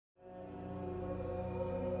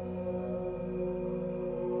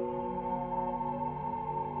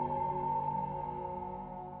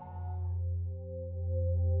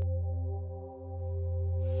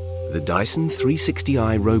The Dyson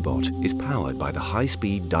 360i robot is powered by the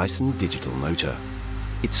high-speed Dyson digital motor.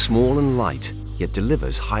 It's small and light, yet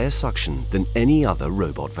delivers higher suction than any other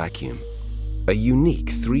robot vacuum. A unique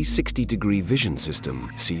 360-degree vision system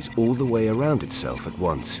sees all the way around itself at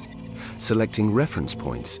once, selecting reference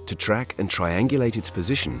points to track and triangulate its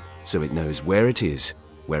position so it knows where it is,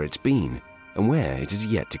 where it's been, and where it is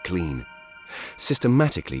yet to clean,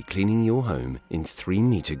 systematically cleaning your home in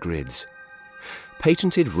 3-meter grids.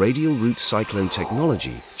 Patented radial root cyclone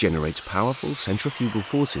technology generates powerful centrifugal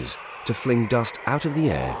forces to fling dust out of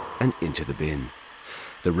the air and into the bin.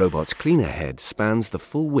 The robot's cleaner head spans the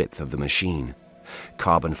full width of the machine.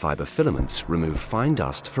 Carbon fiber filaments remove fine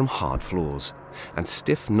dust from hard floors, and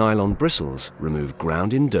stiff nylon bristles remove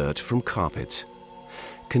ground-in dirt from carpets.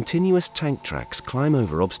 Continuous tank tracks climb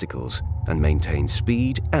over obstacles and maintain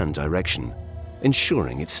speed and direction,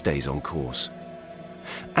 ensuring it stays on course.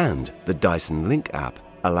 And the Dyson Link app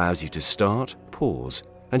allows you to start, pause,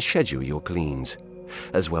 and schedule your cleans,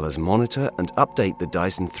 as well as monitor and update the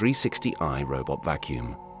Dyson 360i robot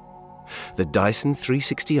vacuum. The Dyson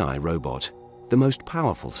 360i robot, the most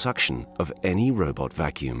powerful suction of any robot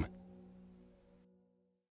vacuum.